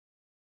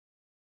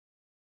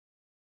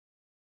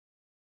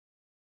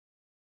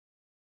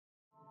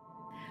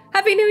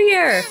Happy New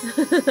Year!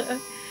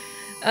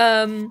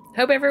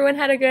 Hope everyone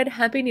had a good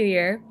Happy New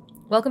Year.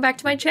 Welcome back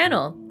to my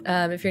channel.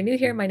 If you're new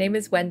here, my name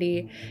is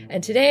Wendy,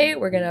 and today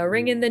we're gonna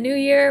ring in the new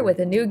year with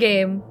a new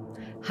game,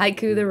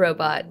 Haiku the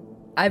Robot.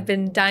 I've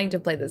been dying to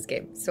play this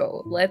game,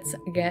 so let's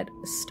get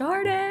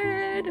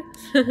started!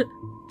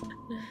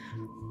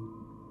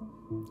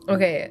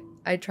 Okay,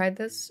 I tried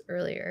this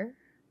earlier.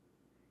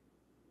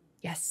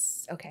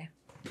 Yes, okay.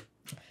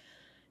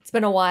 It's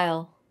been a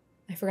while.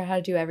 I forgot how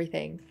to do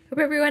everything. Hope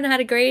everyone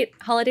had a great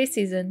holiday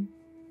season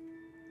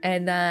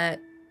and that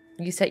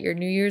you set your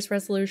New Year's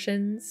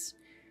resolutions.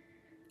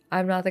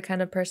 I'm not the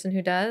kind of person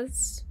who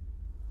does.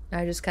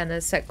 I just kind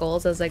of set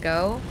goals as I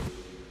go.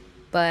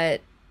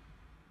 But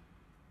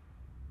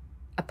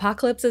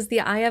apocalypse is the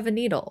eye of a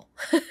needle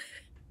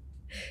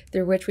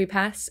through which we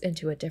pass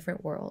into a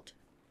different world.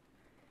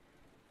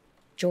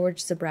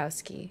 George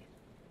Zabrowski.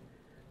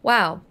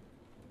 Wow.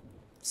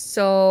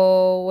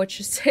 So what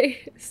you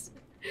say is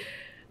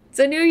it's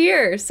a new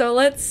year, so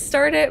let's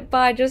start it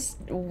by just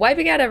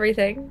wiping out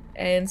everything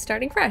and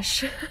starting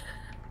fresh.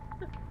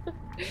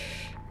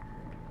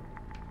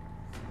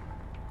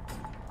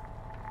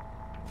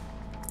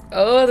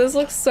 Oh, this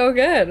looks so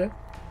good.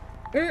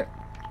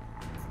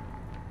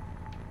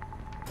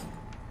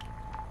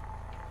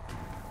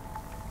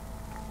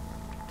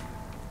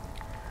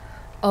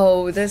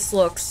 Oh, this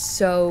looks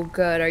so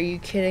good. Are you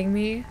kidding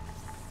me?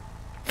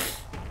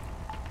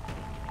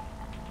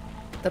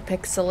 The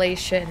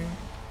pixelation.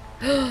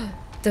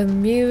 The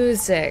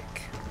music.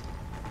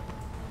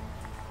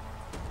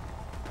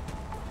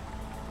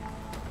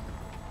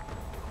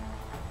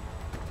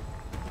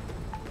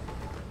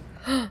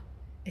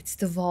 It's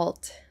the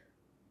vault.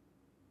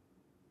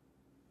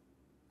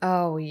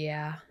 Oh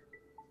yeah.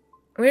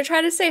 I'm gonna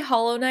try to say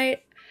Hollow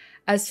Knight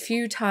as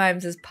few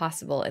times as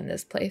possible in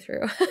this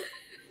playthrough.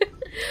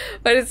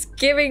 But it's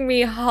giving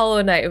me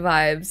Hollow Knight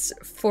vibes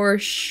for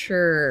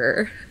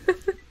sure.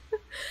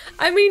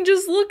 I mean,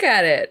 just look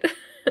at it.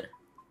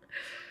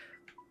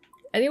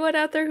 Anyone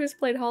out there who's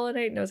played Hollow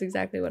Knight knows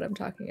exactly what I'm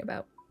talking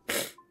about.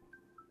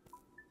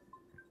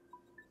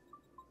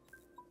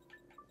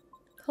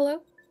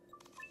 Hello?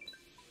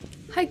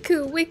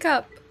 Haiku, wake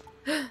up!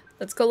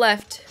 Let's go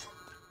left.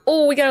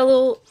 Oh, we got a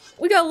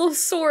little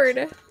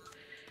sword.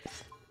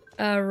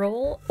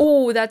 Roll.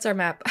 Oh, that's our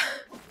map.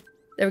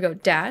 There we go.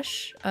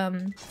 Dash.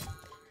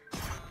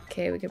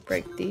 Okay, we can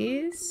break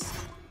these.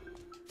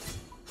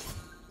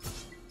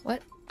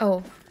 What?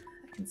 Oh,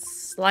 I can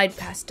slide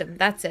past him.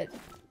 That's it.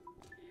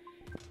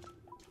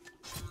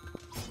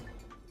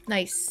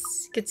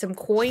 Nice. Get some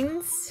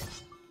coins.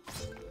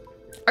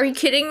 Are you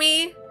kidding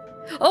me?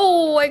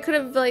 Oh, I could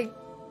have, like,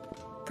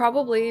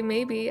 probably,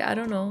 maybe, I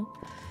don't know.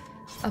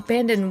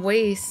 Abandoned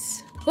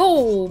wastes.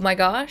 Oh my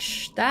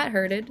gosh, that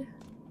hurted.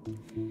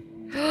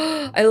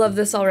 I love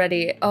this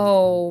already.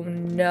 Oh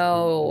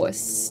no,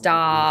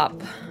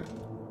 stop.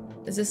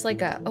 Is this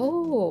like a,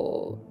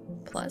 oh,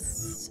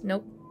 plus?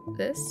 Nope.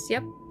 This?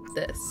 Yep,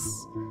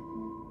 this.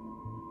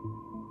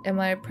 Am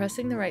I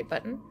pressing the right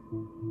button?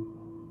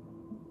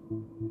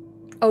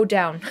 Oh,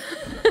 down.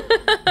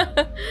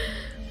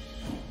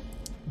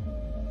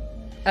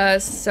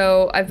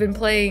 So I've been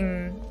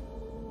playing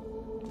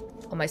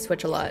on my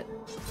Switch a lot.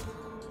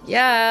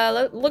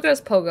 Yeah, look at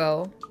us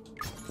pogo.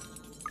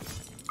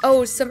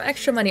 Oh, some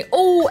extra money.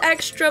 Oh,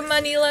 extra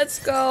money, let's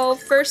go.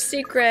 First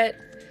secret.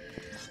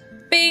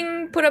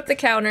 Bing, put up the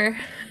counter.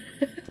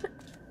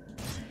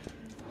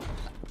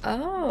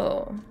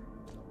 Oh.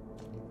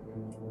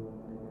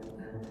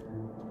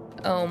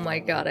 Oh my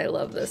god, I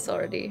love this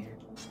already.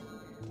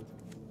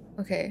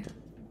 Okay.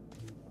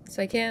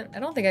 So I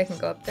don't think I can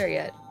go up there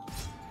yet.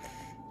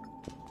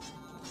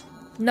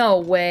 No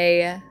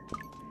way.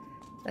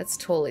 That's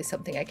totally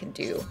something I can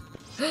do.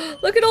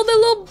 Look at all the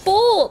little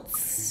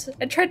bolts!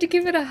 I tried to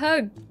give it a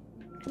hug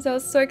because I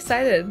was so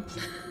excited.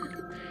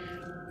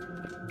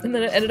 And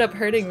then it ended up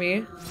hurting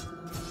me.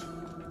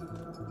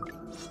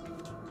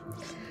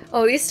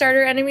 Oh, these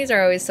starter enemies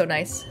are always so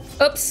nice.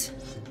 Oops!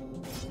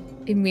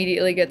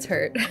 Immediately gets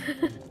hurt.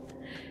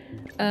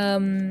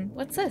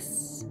 What's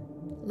this?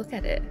 Look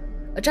at it.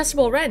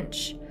 Adjustable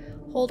wrench.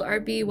 Hold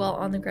RB while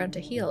on the ground to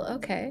heal.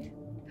 Okay.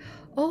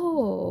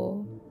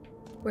 Oh.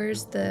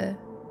 Where's the...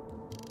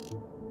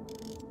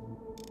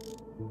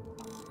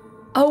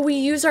 Oh, we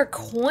use our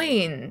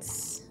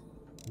coins.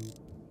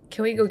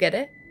 Can we go get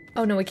it?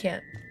 Oh, no, we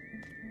can't.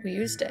 We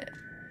used it.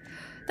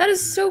 That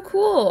is so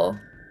cool.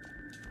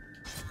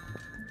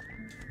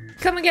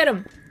 Come and get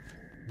him.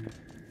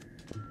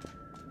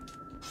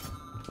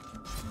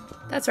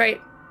 That's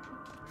right.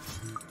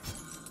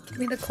 Give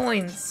me the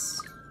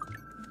coins.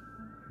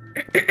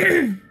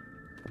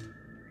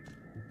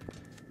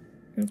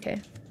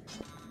 Okay.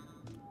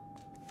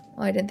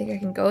 Well, I didn't think I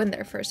can go in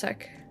there for a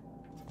sec.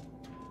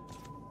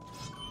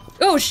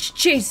 Oh,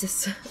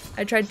 Jesus!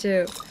 I tried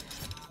to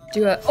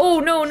do a...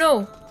 Oh, no,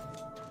 no!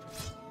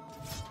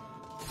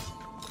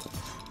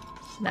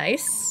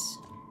 Nice.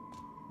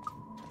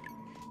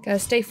 Gotta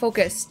stay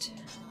focused.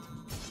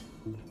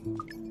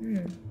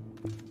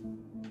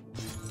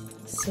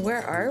 So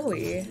where are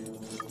we?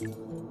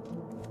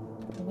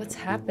 What's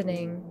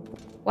happening?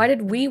 Why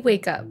did we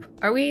wake up?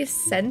 Are we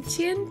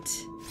sentient?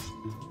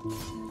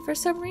 For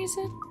some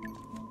reason?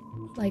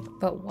 Like,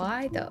 but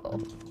why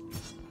though?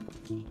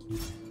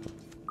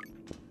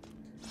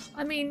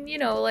 I mean, you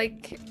know,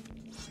 like,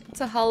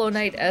 it's a Hollow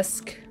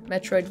Knight-esque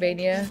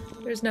Metroidvania.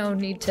 There's no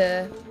need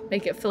to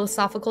make it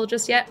philosophical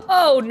just yet.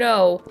 Oh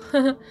no!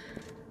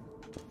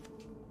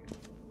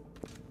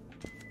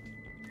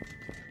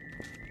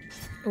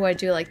 Oh, I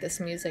do like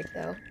this music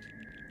though.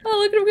 Oh,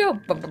 look at him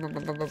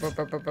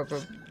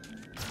go!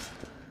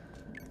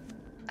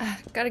 Ah,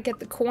 gotta get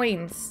the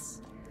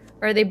coins.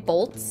 Are they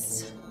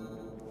bolts?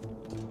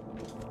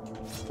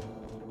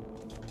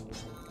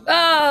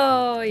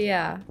 Oh,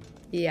 yeah.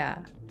 Yeah.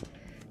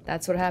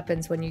 That's what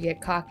happens when you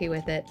get cocky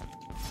with it.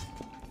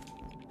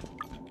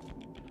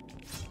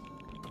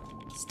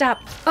 Stop!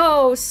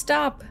 Oh,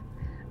 stop!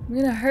 I'm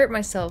gonna hurt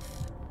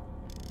myself.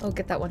 Oh,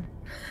 get that one.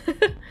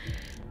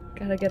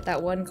 Gotta get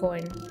that one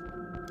coin.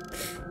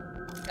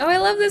 Oh, I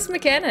love this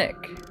mechanic.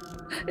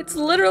 It's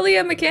literally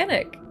a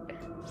mechanic.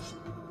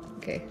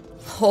 Okay.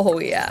 Oh,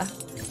 yeah.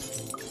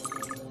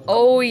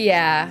 Oh,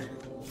 yeah.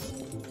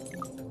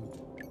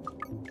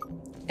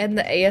 And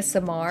the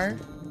ASMR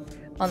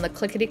on the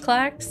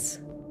clickety-clacks.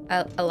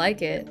 I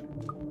like it.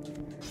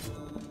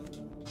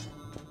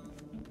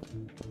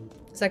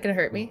 Is that gonna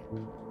hurt me?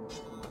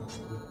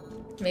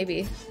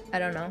 Maybe. I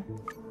don't know.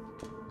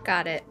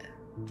 Got it.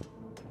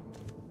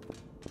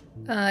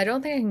 I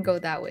don't think I can go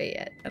that way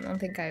yet. I don't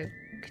think I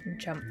can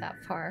jump that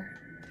far.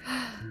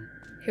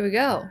 Here we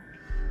go.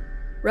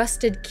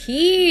 Rusted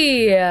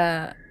key!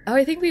 Oh,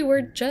 I think we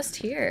were just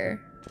here.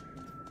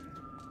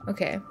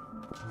 Okay.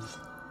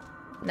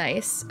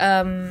 Nice.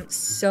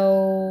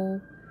 So...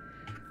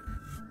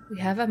 we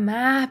have a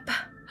map!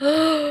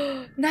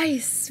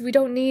 Nice! We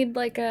don't need,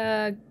 like,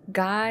 a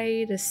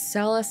guy to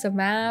sell us a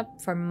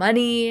map for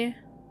money.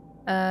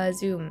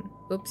 Zoom.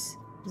 Oops.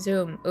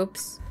 Zoom.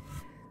 Oops.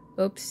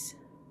 Oops.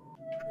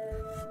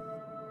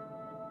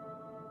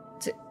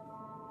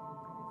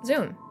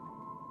 Zoom.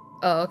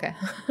 Oh, okay.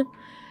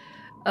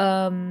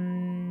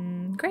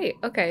 Great.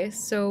 Okay,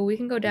 so we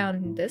can go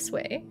down this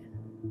way.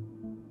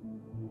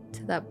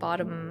 To that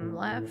bottom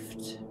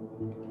left.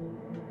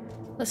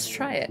 Let's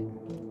try it.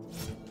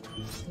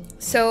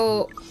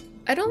 So,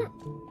 I don't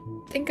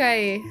think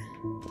I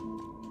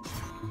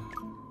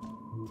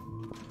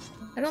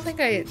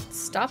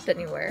stopped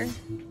anywhere.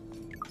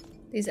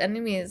 These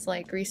enemies,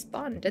 like,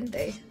 respawned, didn't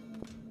they?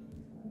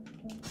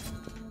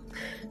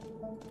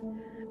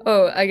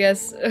 Oh, I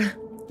guess...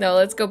 no,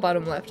 let's go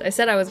bottom left. I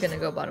said I was gonna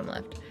go bottom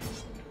left.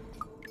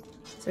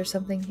 Is there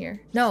something here?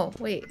 No,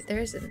 wait, there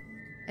isn't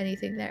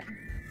anything there.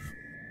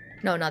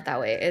 No, not that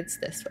way. It's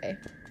this way.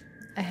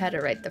 I had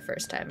it right the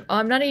first time. Oh,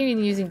 I'm not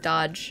even using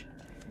dodge.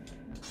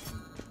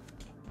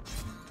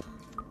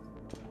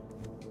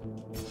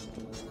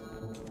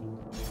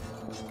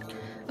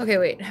 Okay,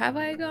 wait. Have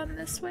I gone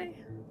this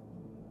way?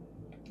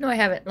 No, I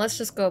haven't. Let's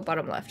just go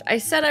bottom left. I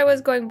said I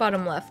was going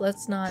bottom left.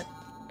 Let's not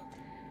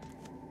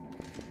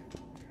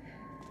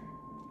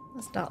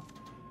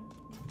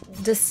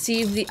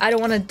deceive the... I don't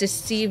want to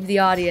deceive the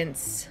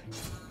audience.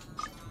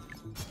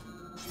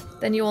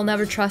 Then you will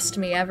never trust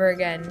me ever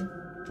again.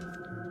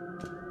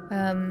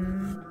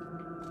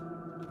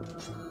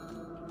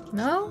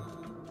 No?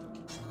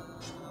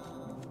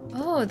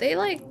 Oh, they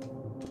like...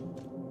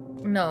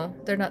 no,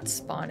 they're not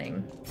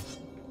spawning.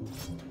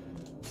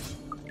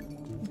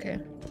 Okay.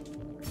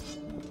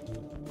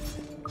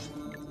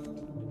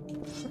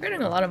 We're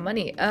getting a lot of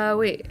money.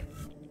 Wait.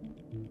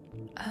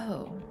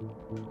 Oh.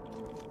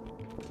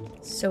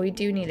 So we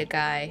do need a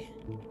guy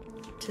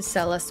to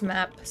sell us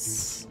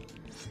maps.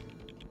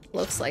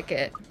 Looks like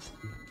it.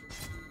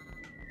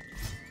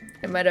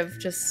 I might have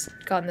just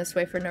gone this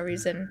way for no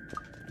reason.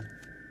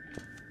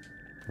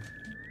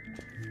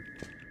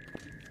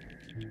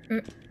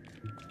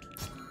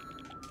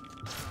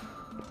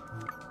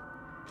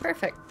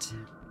 Perfect.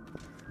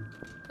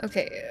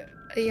 Okay,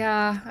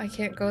 yeah, I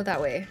can't go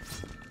that way.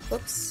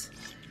 Whoops.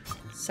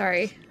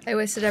 Sorry, I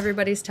wasted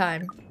everybody's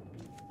time.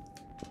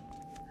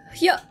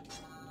 Yeah.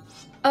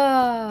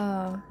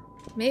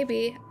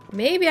 Maybe.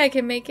 Maybe I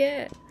can make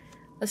it.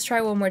 Let's try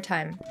one more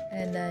time,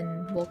 and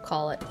then we'll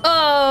call it.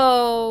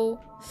 Oh!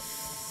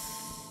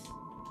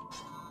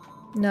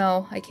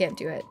 No, I can't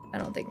do it. I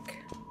don't think.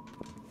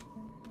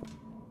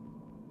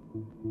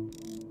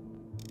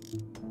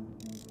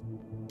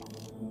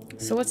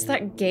 So what's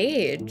that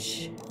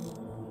gauge?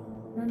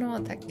 I don't know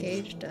what that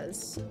gauge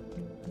does.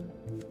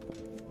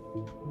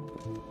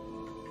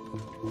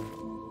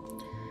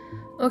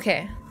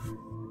 Okay.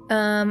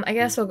 I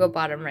guess we'll go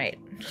bottom right.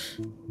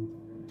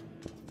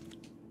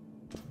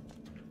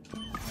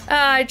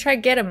 I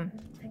tried get him.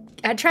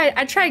 I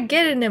tried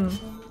getting him,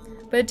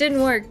 but it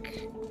didn't work.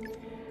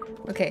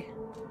 Okay.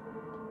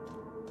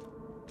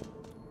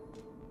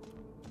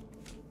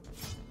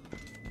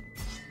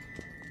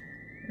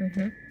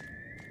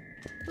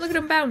 Look at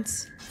him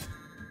bounce.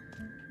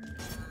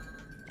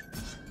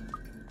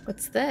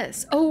 What's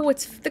this? Oh,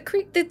 it's the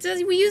creek.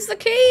 We use the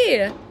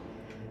key.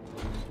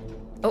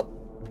 Oh.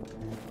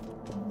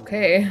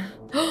 Okay.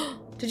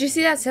 Did you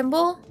see that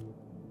symbol?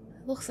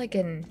 It looks like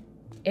an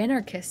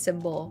anarchist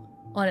symbol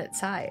on its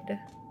side.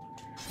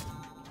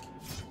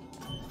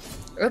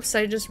 Oops,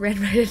 I just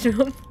ran right into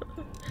him.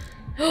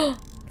 The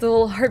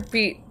little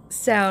heartbeat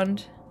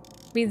sound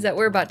means that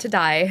we're about to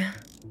die.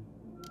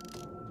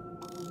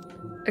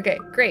 Okay,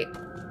 great.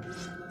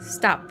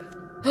 Stop.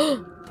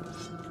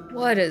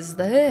 What is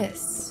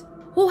this?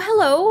 Oh,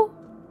 hello.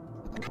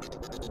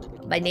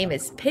 My name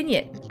is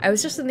Pinion. I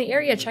was just in the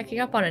area checking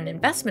up on an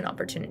investment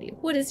opportunity.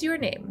 What is your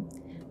name?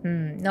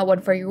 Not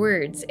one for your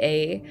words,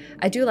 eh?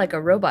 I do like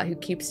a robot who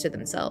keeps to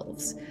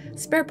themselves.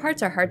 Spare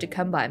parts are hard to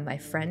come by, my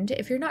friend.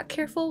 If you're not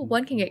careful,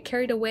 one can get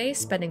carried away,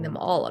 spending them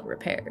all on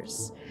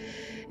repairs.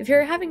 If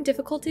you're having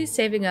difficulty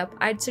saving up,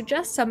 I'd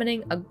suggest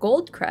summoning a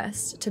gold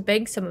crest to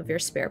bank some of your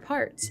spare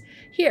parts.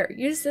 Here,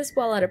 use this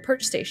while at a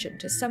perch station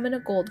to summon a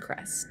gold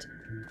crest.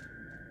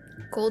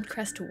 Gold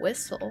crest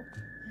whistle?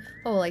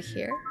 Oh, like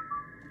here?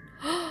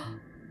 Oh,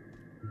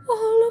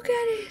 look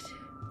at it!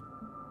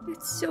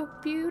 It's so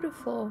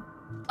beautiful.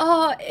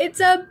 Oh, it's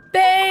a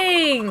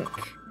bank!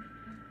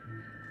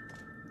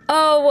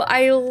 Oh,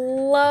 I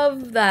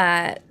love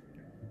that.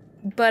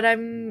 But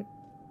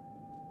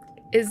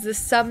is the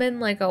summon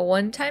like a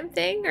one-time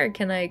thing, or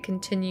can I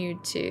continue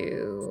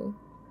to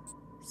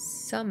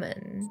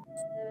summon?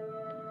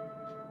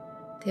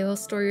 They will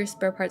store your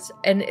spare parts.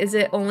 And is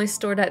it only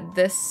stored at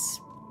this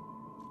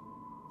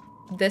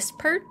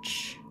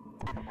perch?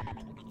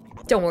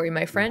 Don't worry,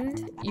 my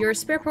friend. Your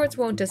spare parts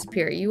won't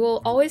disappear. You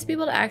will always be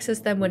able to access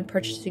them when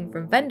purchasing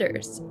from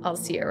vendors. I'll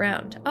see you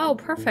around. Oh,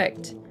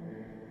 perfect.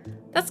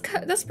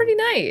 That's pretty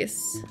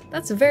nice.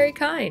 That's very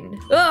kind.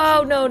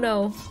 Oh, no,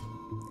 no.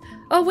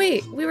 Oh,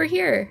 wait. We were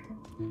here.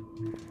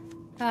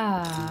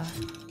 Ah.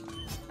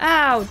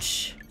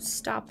 Ouch.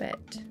 Stop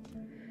it.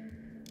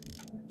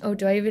 Oh,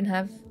 do I even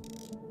have...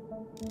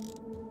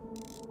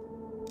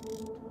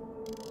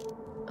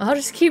 I'll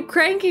just keep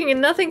cranking and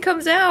nothing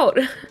comes out.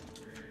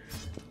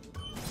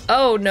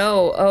 Oh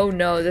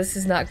no, this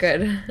is not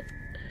good.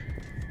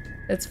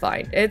 It's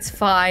fine, it's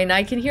fine.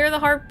 I can hear the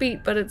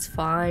heartbeat, but it's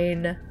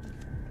fine.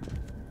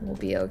 We'll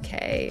be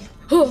okay.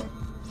 Oh,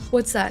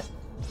 what's that?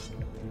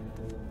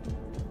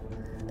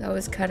 That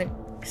was kind of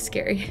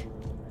scary.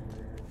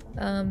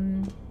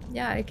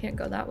 Yeah, I can't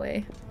go that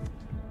way.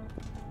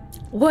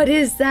 What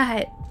is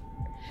that?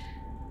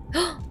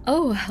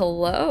 Oh,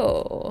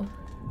 hello,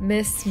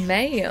 Miss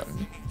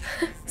Mayhem.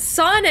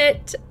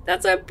 Sonnet!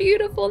 That's a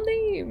beautiful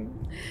name.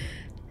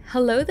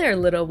 Hello there,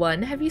 little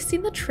one. Have you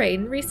seen the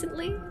train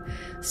recently?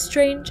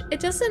 Strange, it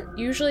doesn't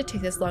usually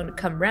take this long to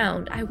come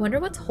round. I wonder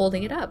what's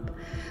holding it up.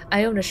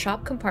 I own a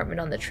shop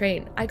compartment on the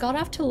train. I got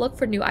off to look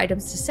for new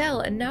items to sell,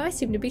 and now I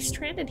seem to be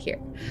stranded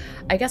here.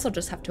 I guess I'll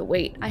just have to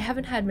wait. I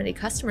haven't had many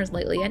customers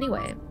lately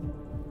anyway.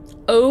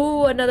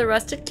 Oh, another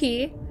rusted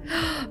key.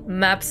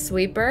 Map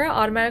sweeper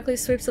automatically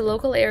sweeps the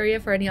local area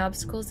for any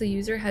obstacles the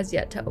user has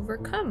yet to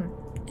overcome.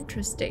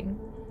 Interesting.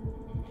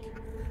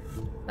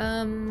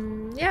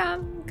 Yeah,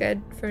 I'm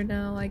good for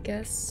now, I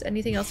guess.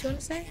 Anything else you want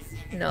to say?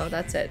 No,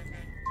 that's it.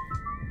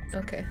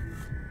 Okay.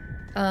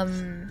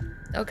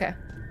 Okay.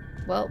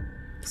 Well,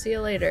 see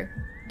you later.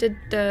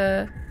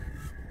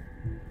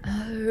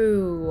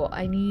 Oh,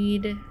 I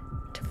need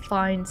to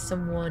find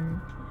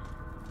someone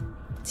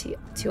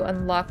to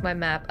unlock my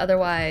map.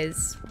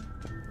 Otherwise,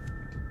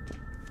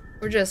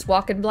 we're just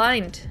walking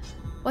blind.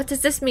 What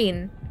does this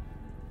mean?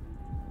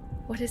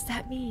 What does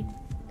that mean?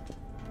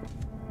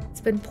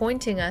 It's been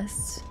pointing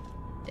us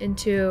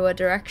into a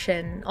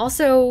direction.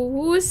 Also,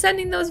 who is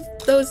sending those?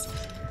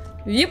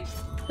 Yep.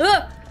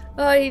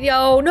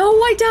 Yo, no,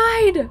 I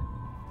died.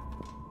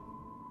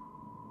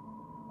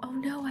 Oh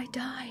no, I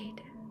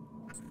died.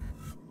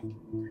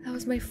 That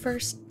was my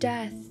first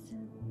death.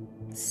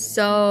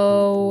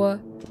 So,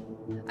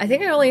 I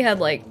think I only had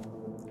like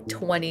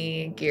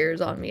 20 gears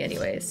on me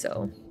anyway,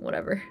 so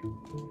whatever.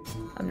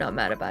 I'm not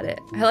mad about it.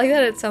 I like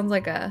that it sounds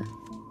like a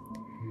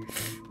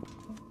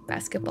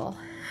basketball.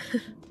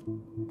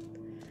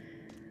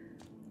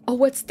 Oh,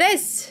 what's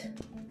this?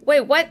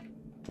 Wait, what?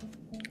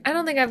 I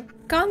don't think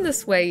I've gone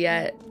this way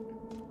yet.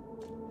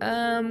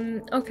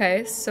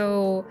 Okay,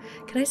 so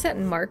can I set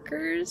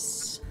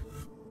markers?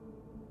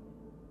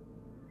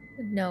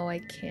 No, I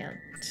can't.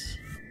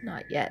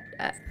 Not yet,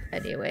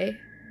 anyway.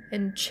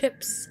 And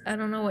chips, I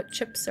don't know what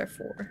chips are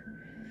for.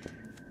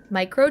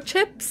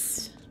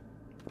 Microchips?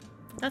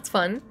 That's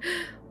fun.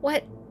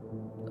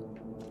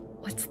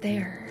 What's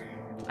there?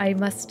 I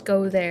must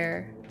go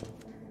there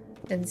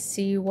and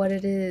see what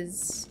it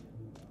is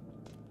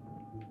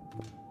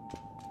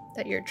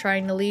that you're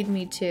trying to lead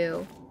me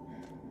to.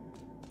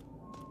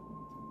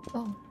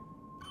 Oh.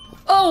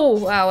 Oh,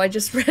 wow, I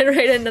just ran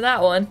right into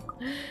that one.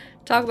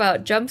 Talk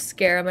about jump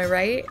scare, am I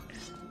right?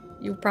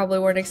 You probably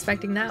weren't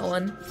expecting that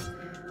one.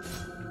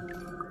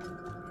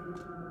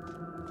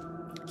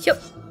 Yup.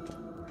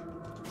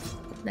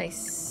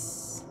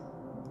 Nice.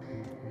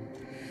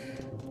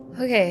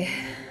 Okay.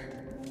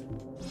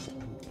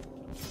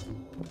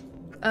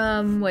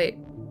 Wait.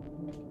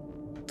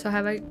 So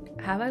have I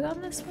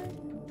gone this way?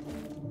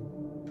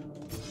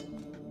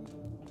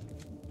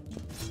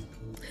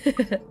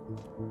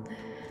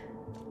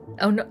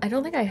 Oh no, I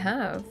don't think I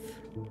have.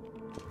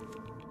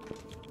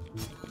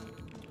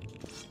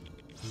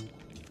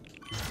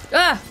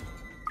 Ah!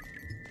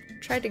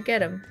 Tried to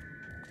get him,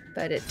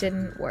 but it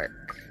didn't work.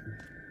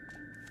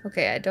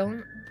 Okay, I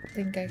don't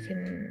think I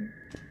can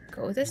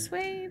go this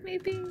way,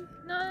 maybe?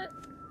 Not?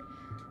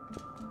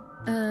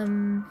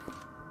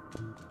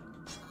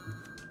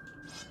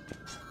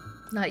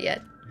 Not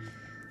yet.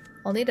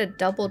 I'll need a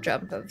double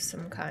jump of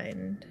some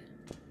kind.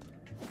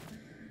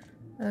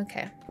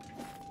 Okay.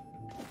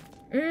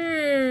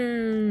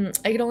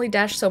 I can only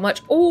dash so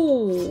much.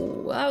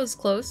 Oh, that was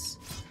close.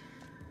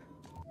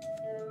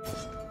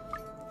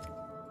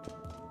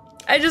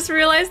 I just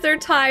realized they're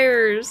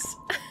tires.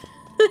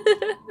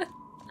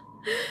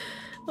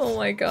 Oh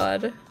my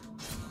god.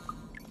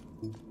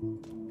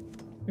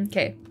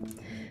 Okay.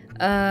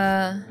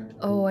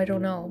 Oh, I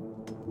don't know.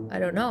 I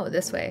don't know.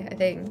 This way, I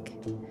think.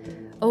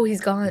 Oh,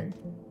 he's gone.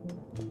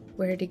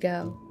 Where did he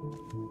go?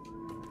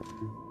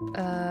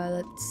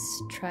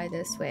 Let's try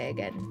this way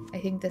again. I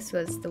think this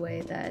was the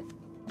way that...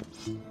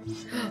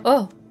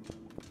 Oh!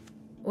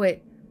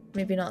 Wait,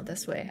 maybe not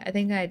this way. I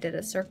think I did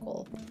a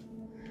circle.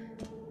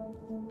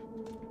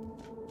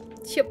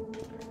 Yep.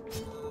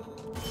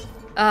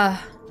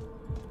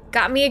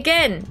 Got me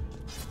again!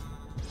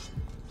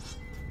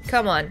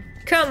 Come on.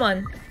 Come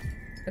on!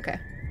 Okay.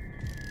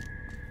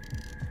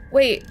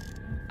 Wait,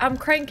 I'm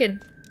cranking.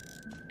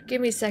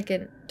 Give me a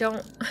second.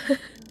 Don't...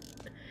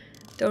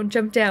 Don't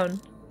jump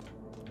down.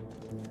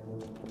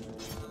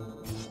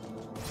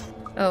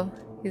 Oh,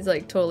 he's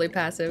like totally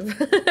passive.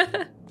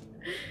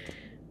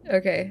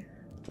 Okay.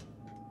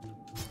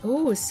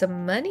 Ooh,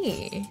 some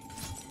money.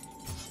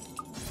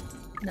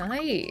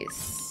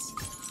 Nice.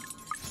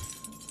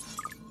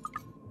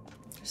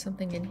 There's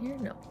something in here?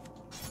 No.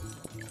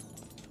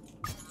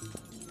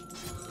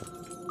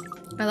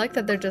 I like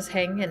that they're just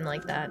hanging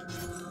like that.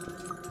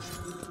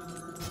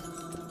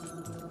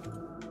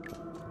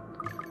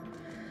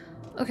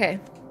 Okay.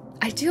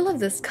 I do love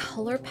this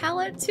color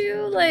palette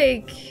too,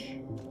 like...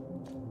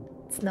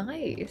 It's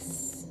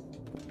nice.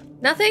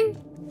 Nothing?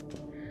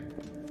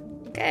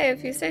 Okay,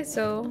 if you say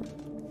so.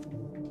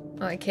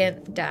 Oh, I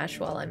can't dash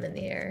while I'm in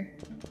the air.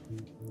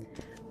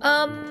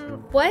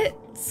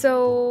 What?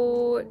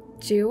 So,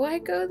 do I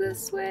go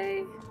this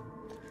way?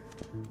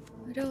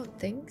 I don't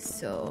think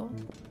so.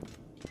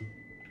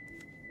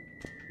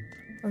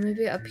 Or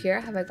maybe up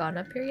here? Have I gone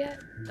up here yet?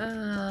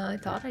 I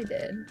thought I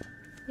did.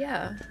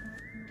 Yeah.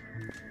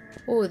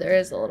 Oh, there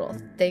is a little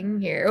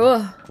thing here.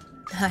 Oh,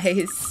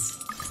 nice.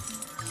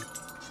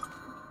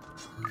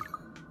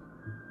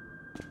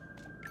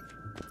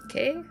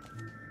 Okay.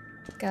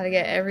 Gotta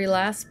get every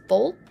last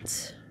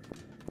bolt.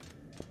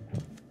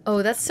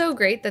 Oh, that's so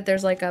great that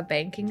there's like a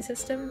banking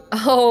system.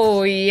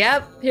 Oh,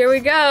 yep. Here we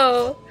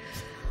go.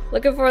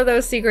 Looking for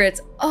those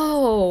secrets.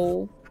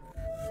 Oh.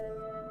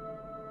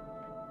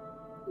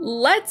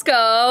 Let's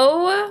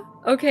go.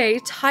 Okay,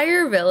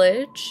 Tire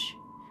Village.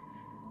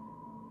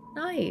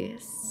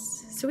 Nice.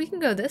 So we can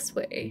go this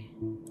way.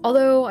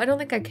 Although, I don't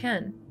think I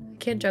can. I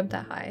can't jump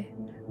that high.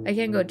 I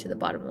can go to the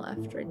bottom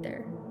left right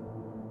there.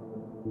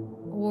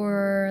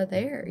 Or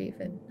there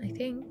even, I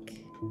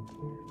think.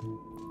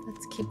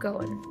 Let's keep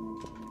going.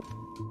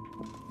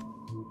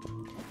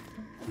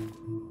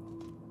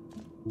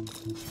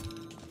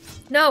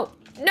 No!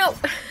 No!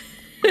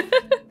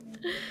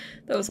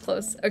 That was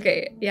close.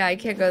 Okay, yeah, I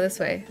can't go this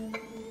way.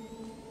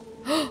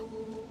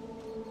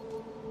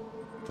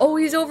 Oh,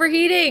 he's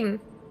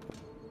overheating!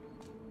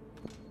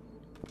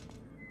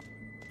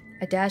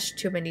 I dashed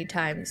too many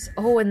times.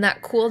 Oh, and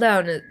that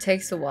cooldown, it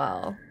takes a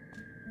while.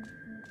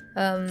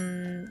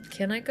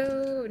 Can I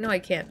go? No, I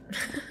can't.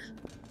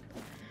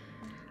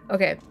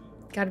 Okay,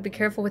 gotta be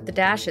careful with the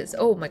dashes.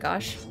 Oh my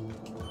gosh.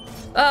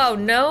 Oh,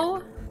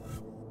 no?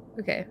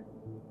 Okay.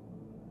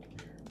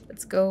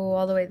 Let's go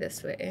all the way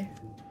this way.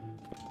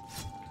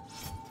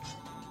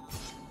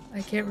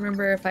 I can't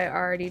remember if I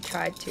already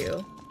tried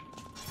to.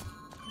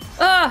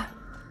 Ah!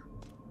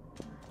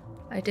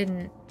 I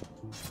didn't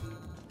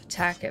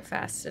attack it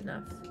fast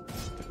enough.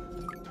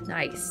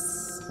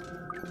 Nice.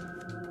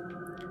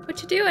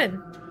 What you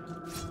doing?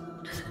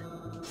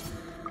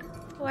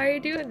 Why are you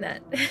doing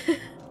that?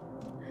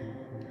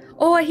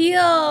 Oh, a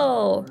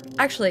heal!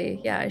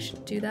 Actually, yeah, I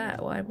should do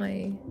that. Why am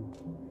I...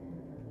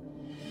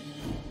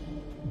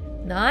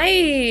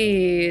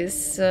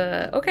 Nice!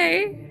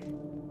 Okay.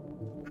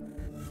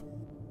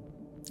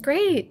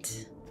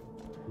 Great.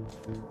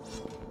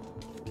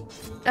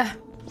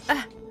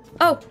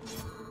 Oh!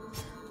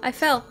 I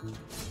fell.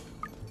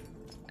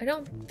 I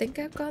don't think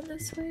I've gone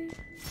this way.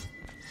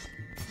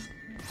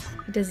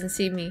 He doesn't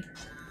see me.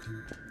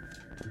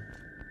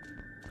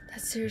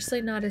 That's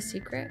seriously not a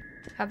secret?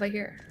 How about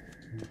here?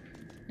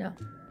 No.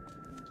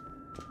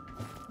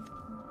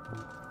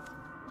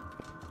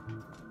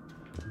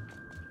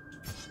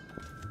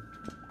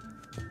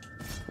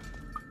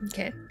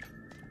 Okay.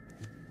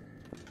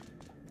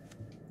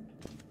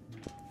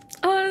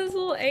 Oh, there's a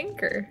little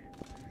anchor.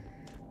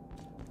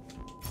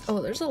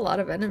 Oh, there's a lot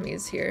of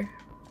enemies here.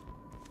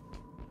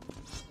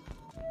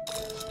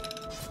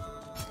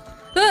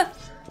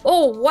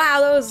 Oh,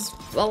 wow, that was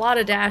a lot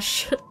of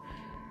dash. A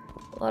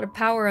lot of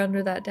power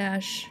under that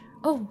dash.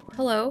 Oh,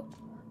 hello.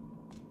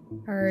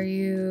 Are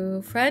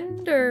you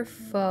friend or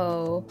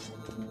foe?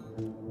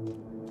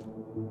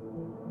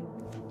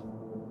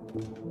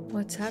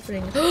 What's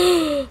happening?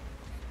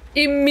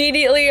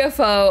 Immediately a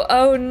foe.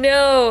 Oh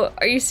no.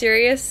 Are you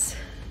serious?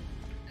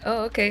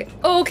 Oh, okay.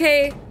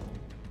 Okay.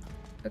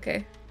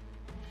 Okay.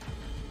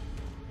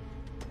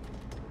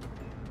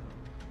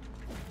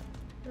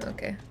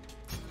 Okay.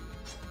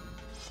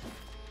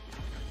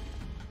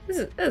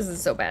 This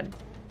is so bad.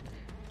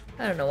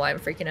 I don't know why I'm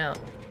freaking out.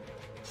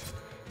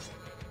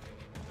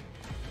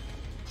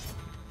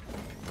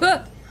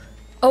 Ah!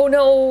 Oh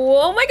no!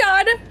 Oh my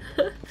god!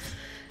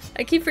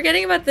 I keep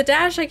forgetting about the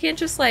dash. I can't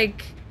just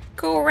like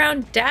go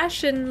around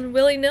dashing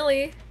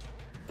willy-nilly.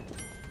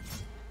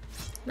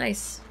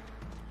 Nice.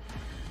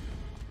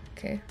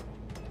 Okay.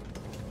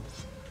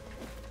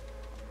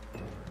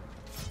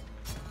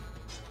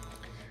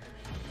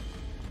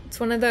 It's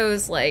one of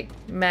those like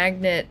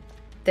magnet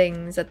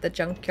things at the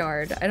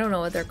junkyard. I don't know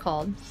what they're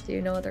called. Do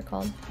you know what they're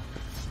called?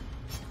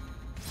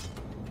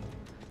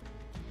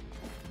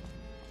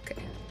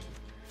 Okay.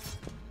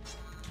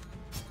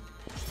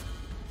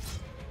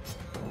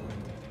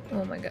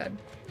 Oh my god.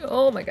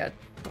 Oh my god.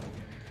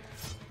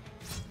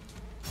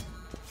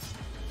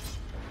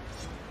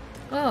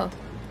 Oh,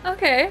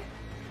 okay.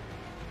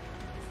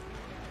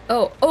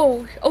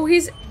 Oh,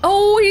 he's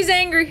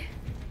angry.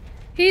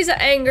 He's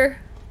angry.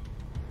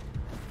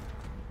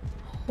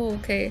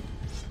 Okay.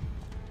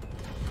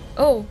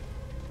 Oh,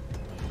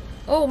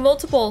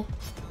 multiple.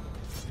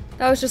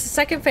 That was just a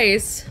second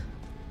phase.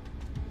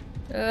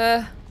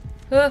 Oh,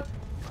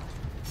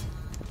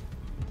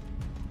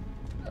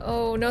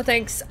 no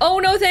thanks. Oh,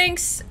 no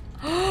thanks.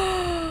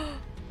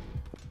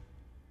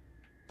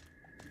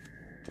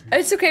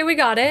 It's okay, we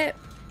got it.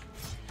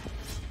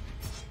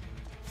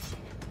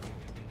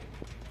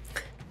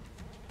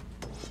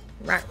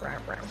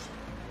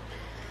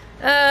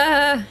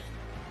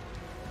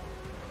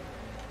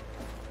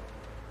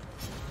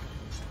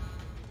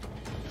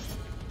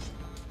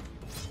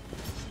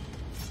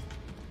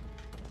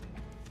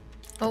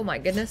 Oh my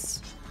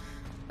goodness.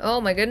 Oh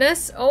my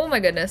goodness. Oh my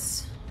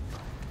goodness.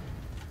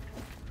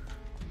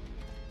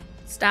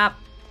 Stop.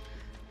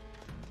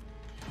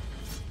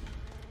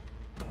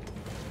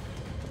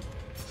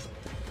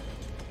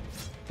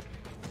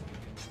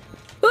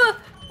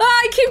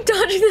 I keep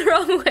dodging the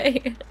wrong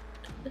way.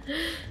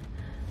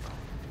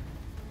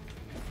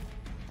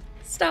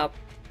 Stop.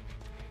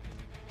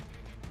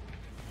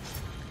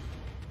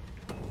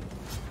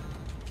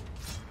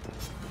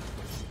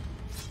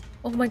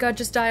 Oh my god,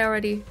 just die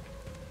already.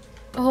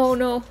 Oh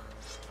no.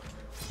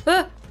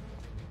 Ah!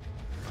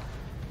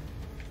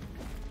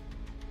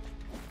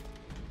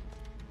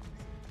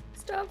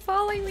 Stop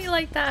following me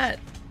like that.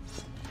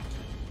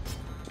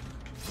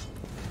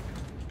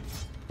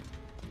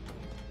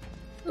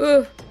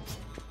 Ugh.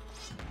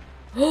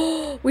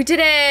 Oh, we did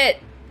it!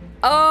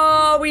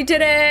 Oh, we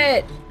did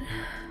it!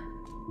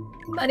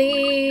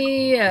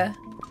 Money!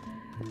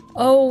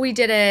 Oh, we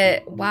did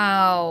it.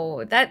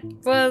 Wow. That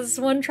was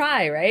one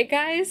try, right,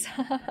 guys?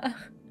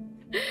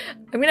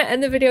 I'm gonna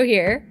end the video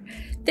here.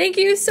 Thank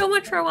you so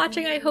much for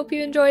watching. I hope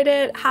you enjoyed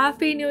it.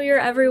 Happy New Year,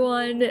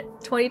 everyone.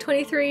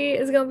 2023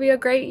 is gonna be a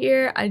great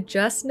year. I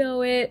just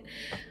know it.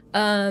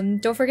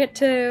 Don't forget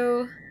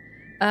to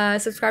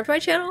subscribe to my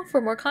channel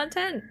for more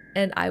content,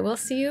 and I will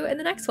see you in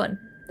the next one.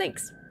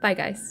 Thanks. Bye,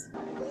 guys.